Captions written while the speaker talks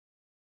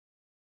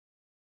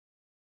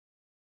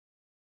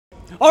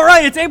All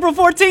right, it's April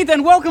 14th,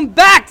 and welcome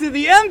back to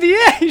the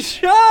MBA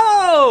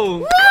show!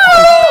 Woo!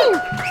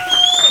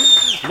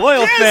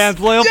 Loyal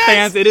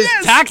fans, it is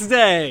tax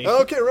day.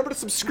 Okay, remember to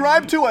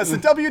subscribe to us at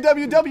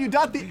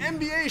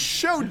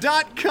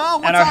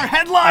www.thembashow.com. What's our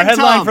headline, Our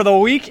headline Tom? for the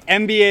week,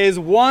 MBAs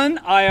 1,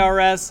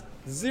 IRS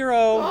 0.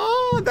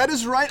 Oh, that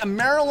is right. A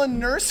Maryland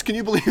nurse, can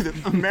you believe it?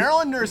 A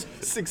Maryland nurse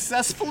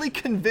successfully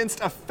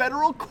convinced a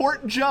federal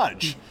court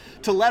judge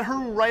to let her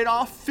write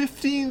off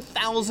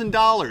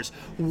 $15,000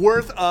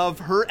 worth of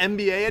her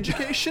MBA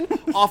education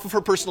off of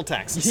her personal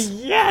taxes.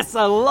 Yes,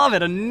 I love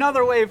it.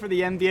 Another way for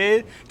the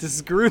MBA to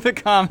screw the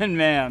common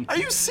man. Are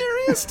you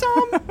serious,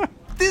 Tom?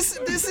 This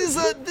is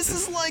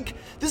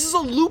a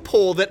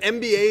loophole that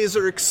MBAs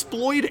are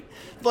exploiting.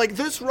 Like,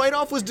 this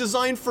write-off was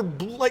designed for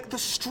the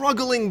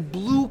struggling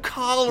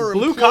blue-collar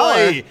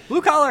employee.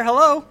 Blue collar,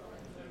 hello.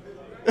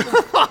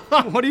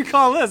 What do you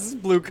call this?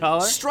 Blue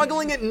collar?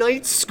 Struggling at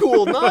night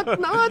school, not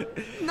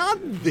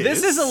this.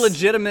 This is a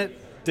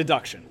legitimate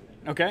deduction,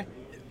 okay?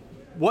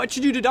 What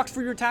should you deduct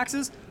for your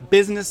taxes?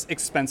 Business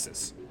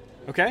expenses,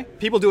 okay?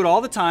 People do it all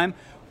the time.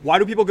 Why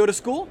do people go to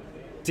school?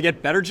 To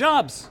get better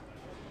jobs.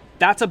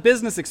 That's a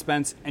business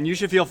expense, and you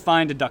should feel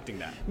fine deducting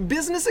that.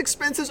 Business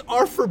expenses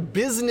are for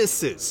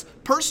businesses.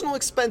 Personal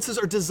expenses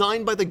are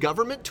designed by the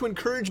government to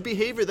encourage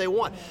behavior they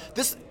want.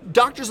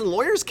 Doctors and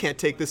lawyers can't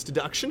take this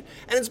deduction,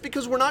 and it's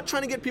because we're not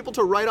trying to get people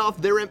to write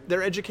off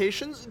their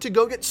educations to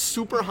go get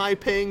super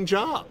high-paying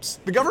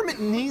jobs. The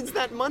government needs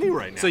that money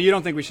right now. So you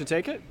don't think we should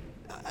take it?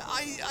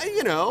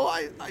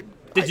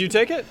 Did you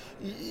take it?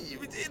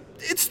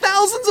 It's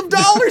thousands of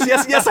dollars.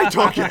 Yes, I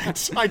took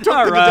it. I took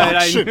All the right,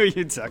 deduction. I knew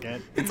you took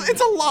it.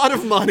 It's a lot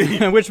of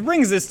money. Which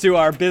brings us to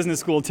our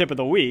business school tip of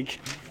the week.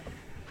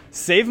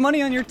 Save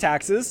money on your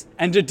taxes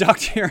and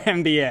deduct your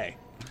MBA,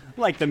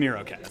 like the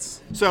Miro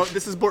cats. So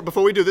this is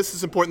before we do this.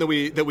 It's important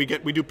that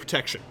we do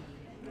protection.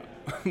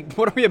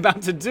 What are we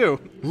about to do?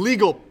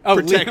 Legal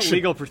protection.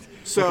 Legal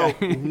So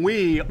okay.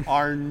 we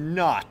are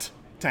not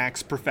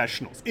tax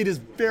professionals. It is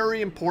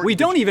very important. We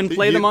don't even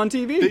play them on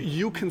TV. That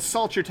you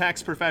consult your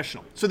tax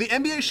professional. So the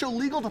MBA Show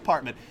legal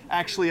department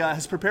actually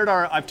has prepared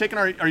I've taken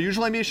our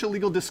usual MBA Show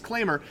legal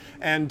disclaimer,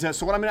 and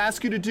so what I'm going to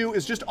ask you to do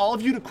is just all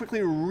of you to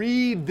quickly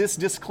read this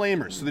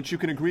disclaimer so that you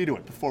can agree to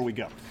it before we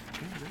go.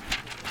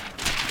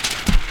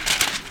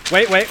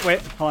 Wait,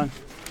 hold on.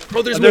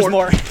 Oh, there's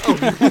more.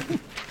 Oh.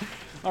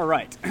 All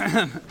right.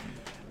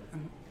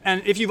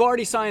 And if you've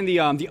already signed the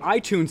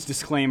iTunes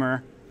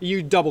disclaimer,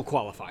 you double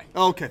qualify.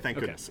 Okay, thank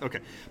goodness.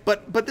 Okay.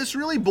 But this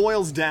really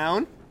boils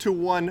down to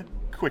one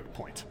quick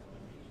point.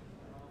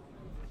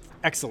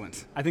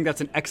 Excellent. I think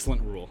that's an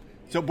excellent rule.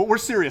 So, but we're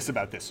serious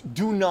about this.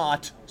 Do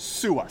not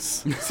sue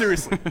us.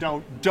 Seriously,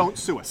 don't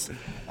sue us.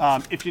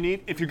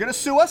 If you're gonna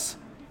sue us,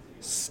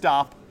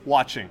 stop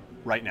watching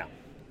right now.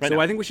 So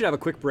I think we should have a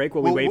quick break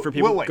while we wait for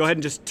people. We'll wait. Go ahead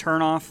and just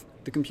turn off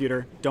the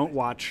computer. Don't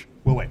watch.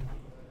 We'll wait.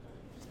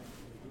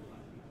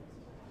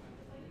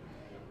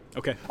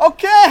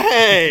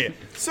 Okay.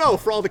 So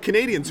for all the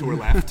Canadians who are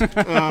left,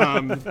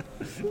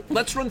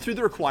 let's run through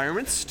the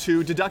requirements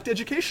to deduct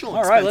educational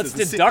expenses. All right, let's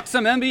deduct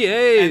some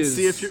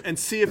MBAs. And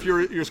see if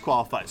yours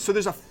qualifies. So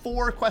there's a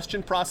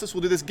 4-question process.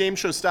 We'll do this game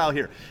show style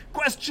here.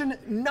 Question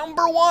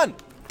number 1.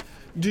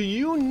 Do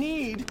you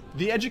need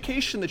the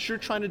education that you're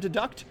trying to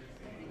deduct?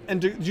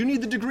 And do you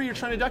need the degree you're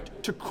trying to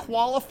deduct to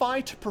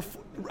qualify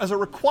as a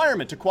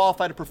requirement to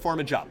qualify to perform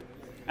a job?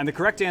 And the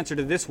correct answer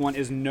to this one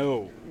is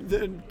no.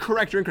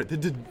 Correct or incorrect? The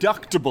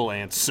deductible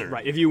answer.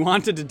 Right. If you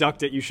want to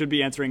deduct it, you should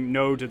be answering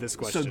no to this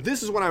question. So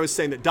this is when I was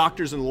saying that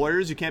doctors and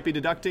lawyers, you can't be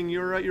deducting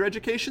your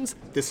educations.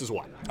 This is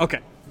why.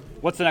 Okay.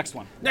 What's the next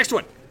one? Next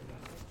one.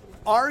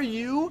 Are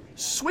you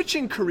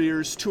switching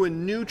careers to a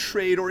new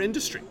trade or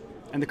industry?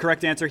 And the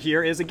correct answer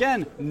here is,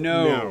 again,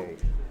 no.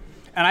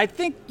 And I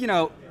think,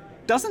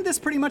 doesn't this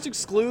pretty much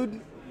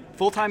exclude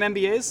full-time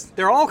MBAs?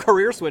 They're all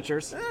career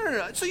switchers.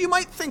 No. So you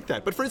might think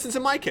that, but for instance,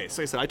 in my case,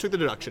 like I said, I took the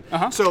deduction.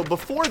 So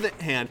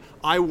beforehand,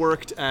 I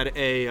worked at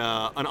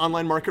an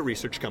online market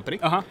research company.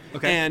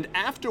 Okay. And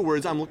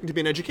afterwards, I'm looking to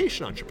be an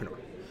education entrepreneur.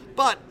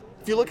 But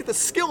if you look at the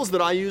skills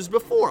that I used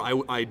before,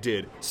 I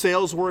did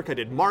sales work, I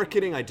did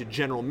marketing, I did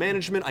general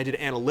management, I did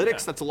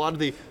analytics. That's a lot of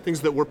the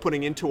things that we're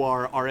putting into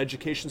our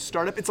education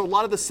startup. It's a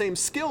lot of the same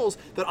skills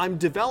that I'm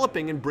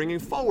developing and bringing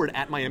forward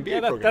at my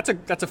MBA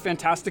program. That's a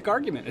fantastic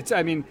argument.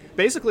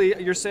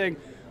 Basically, you're saying,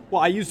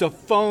 well, I used a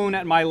phone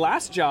at my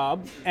last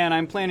job, and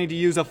I'm planning to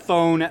use a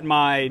phone at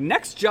my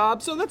next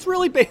job, so that's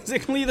really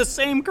basically the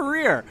same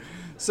career.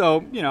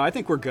 So, I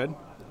think we're good.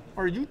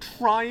 Are you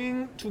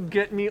trying to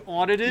get me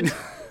audited?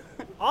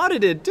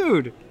 Audited,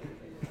 dude.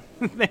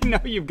 They know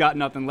you've got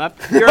nothing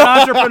left. You're an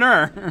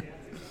entrepreneur.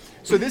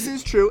 So this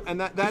is true, and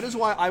that is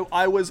why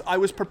I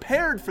was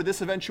prepared for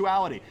this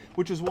eventuality,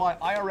 which is why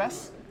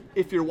IRS,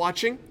 if you're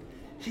watching,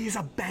 he's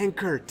a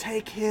banker.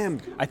 Take him.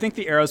 I think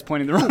the arrow's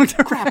pointing the wrong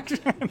direction.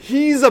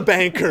 He's a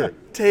banker.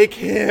 Take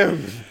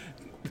him.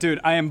 Dude,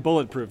 I am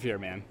bulletproof here,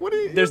 man. What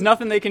are you? There's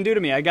nothing they can do to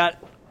me. I got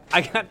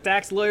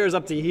tax lawyers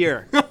up to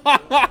here.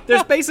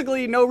 There's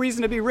basically no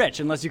reason to be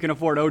rich unless you can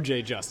afford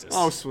OJ justice.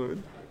 Oh,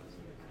 smooth.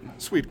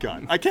 Sweet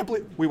God. I can't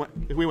believe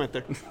we went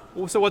there.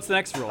 So what's the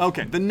next rule?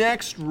 Okay, the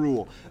next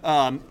rule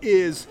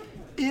is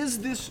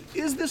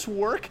this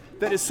work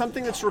that is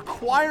something that's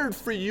required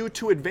for you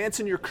to advance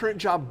in your current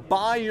job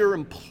by your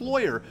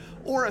employer,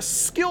 or a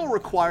skill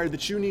required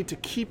that you need to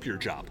keep your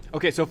job?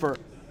 Okay, so for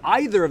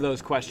either of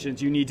those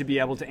questions, you need to be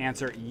able to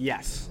answer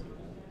yes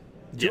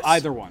to Yes.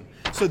 either one.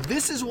 So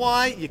this is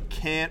why you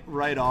can't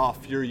write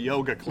off your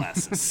yoga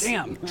classes.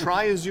 Damn.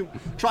 Try as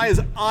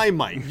I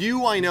might.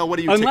 I know. What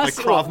do you Unless-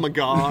 take, like Krav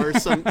Maga or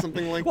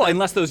something like Well, that?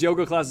 unless those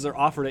yoga classes are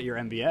offered at your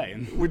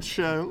MBA. Which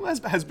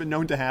has been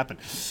known to happen.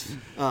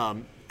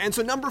 And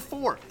so number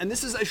 4, and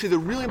this is actually the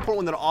really important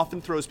one that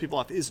often throws people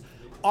off, is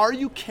are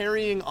you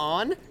carrying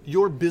on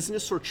your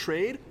business or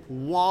trade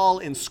while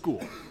in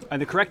school?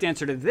 And the correct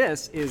answer to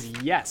this is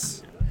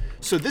yes.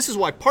 So this is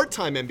why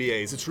part-time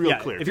MBAs, it's real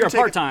clear. If you're a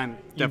part-time,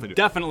 you Definitely do.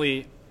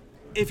 definitely.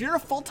 If you're a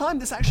full-time,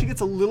 this actually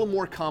gets a little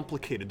more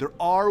complicated. There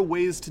are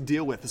ways to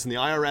deal with this, and the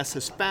IRS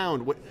has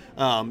found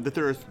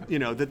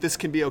that this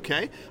can be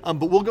okay.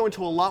 But we'll go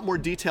into a lot more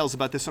details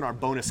about this in our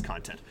bonus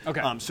content.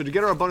 Okay. So to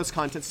get our bonus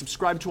content,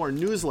 subscribe to our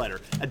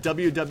newsletter at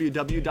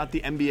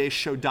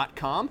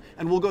www.thembashow.com,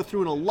 and we'll go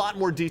through in a lot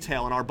more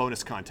detail in our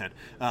bonus content.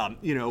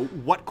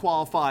 What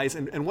qualifies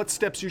and what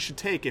steps you should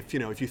take if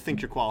you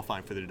think you're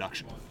qualifying for the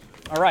deduction.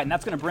 All right, and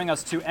that's going to bring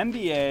us to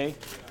MBA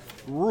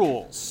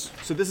rules.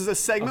 So this is a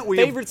segment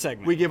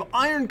segment. We give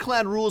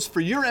ironclad rules for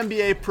your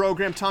MBA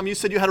program. Tom, you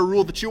said you had a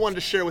rule that you wanted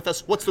to share with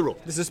us. What's the rule?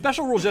 This is a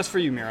special rule just for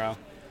you, Miro.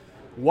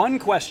 One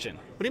question.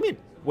 What do you mean?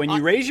 When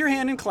you raise your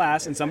hand in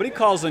class and somebody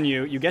calls on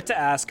you, you get to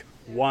ask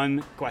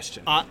one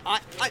question. No.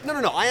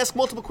 I ask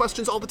multiple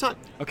questions all the time.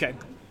 Okay.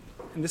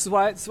 And this is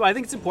why I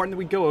think it's important that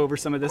we go over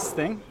some of this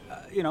thing.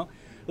 Let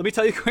me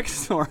tell you a quick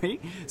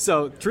story.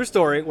 So, true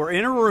story. We're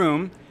in a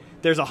room.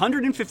 There's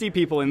 150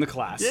 people in the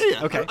class.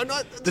 Yeah. Okay.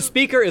 The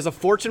speaker is a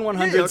Fortune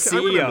 100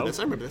 CEO. I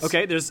remember this.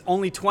 Okay, there's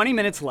only 20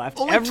 minutes left.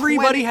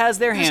 Everybody has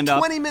their hand up.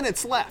 20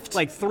 minutes left.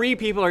 Like 3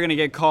 people are going to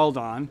get called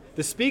on.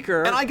 The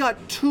speaker... And I got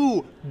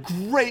 2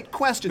 great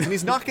questions, and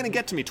he's not going to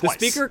get to me twice.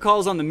 The speaker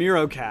calls on the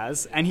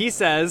MiroCaz, and he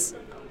says,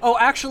 "Oh,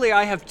 actually,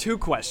 I have 2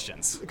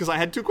 questions." Because I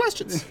had 2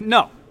 questions.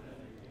 No,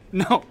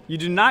 you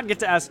do not get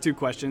to ask 2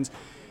 questions.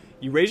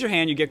 You raise your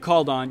hand, you get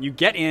called on, you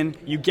get in,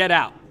 you get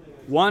out.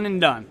 One and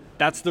done.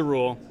 That's the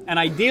rule. And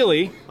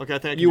ideally,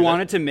 you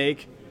wanted to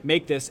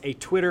make this a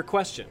Twitter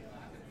question.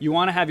 You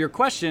want to have your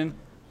question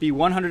be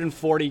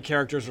 140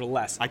 characters or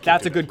less.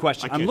 That's a good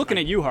question. I'm looking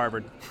at you,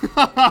 Harvard.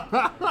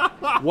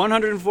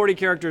 140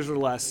 characters or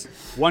less,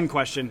 one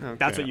question. Okay.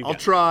 That's what you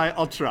get.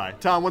 I'll try.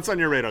 Tom, what's on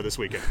your radar this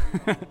weekend?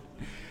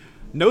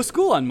 No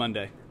school on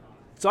Monday.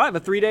 So I have a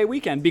 3-day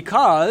weekend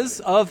because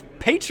of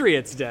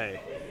Patriots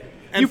Day.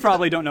 And you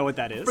probably don't know what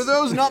that is. For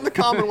those not in the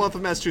Commonwealth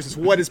of Massachusetts,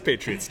 what is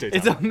Patriots Day?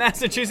 It's a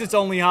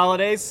Massachusetts-only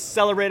holiday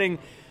celebrating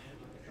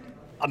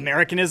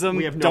Americanism,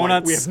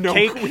 donuts,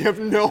 cake. We have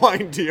no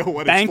idea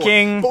what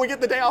banking. It's for. But we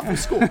get the day off from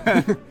school.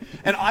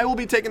 And I will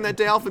be taking that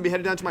day off and be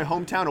headed down to my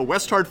hometown of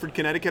West Hartford,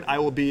 Connecticut. I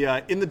will be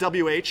in the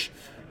WH,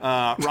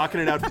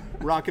 rocking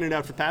it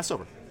out for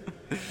Passover.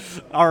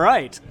 All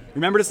right.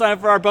 Remember to sign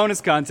up for our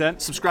bonus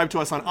content. Subscribe to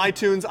us on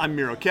iTunes. I'm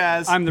Miro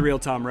Kaz. I'm the real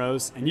Tom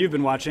Rose, and you've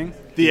been watching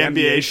The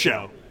MBA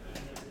Show.